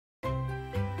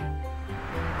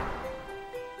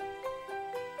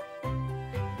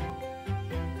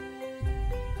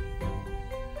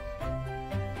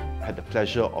had the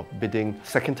pleasure of bidding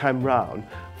second time round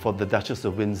for the Duchess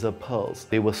of Windsor pearls.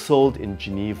 They were sold in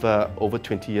Geneva over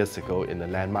 20 years ago in a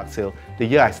landmark sale. The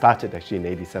year I started actually in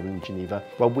 '87 in Geneva.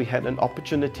 But we had an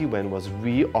opportunity when it was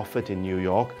re-offered in New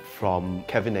York from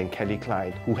Kevin and Kelly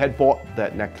Klein, who had bought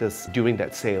that necklace during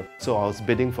that sale. So I was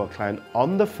bidding for a client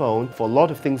on the phone for a lot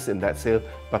of things in that sale,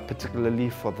 but particularly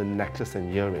for the necklace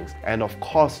and earrings. And of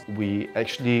course, we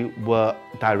actually were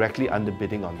directly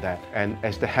underbidding on that. And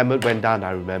as the hammer went down,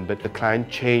 I remembered the client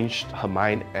changed her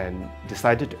mind and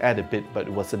decided to add a bid, but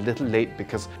it was a little late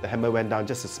because the hammer went down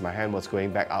just as my hand was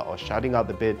going back out or shouting out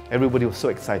the bid. Everybody was so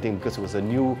exciting because it was a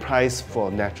new price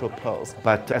for natural pearls.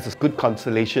 But as a good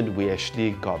consolation, we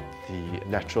actually got the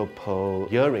natural pearl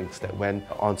earrings that went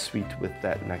en suite with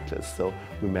that necklace. So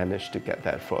we managed to get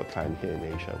that for a client here in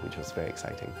Asia, which was very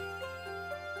exciting.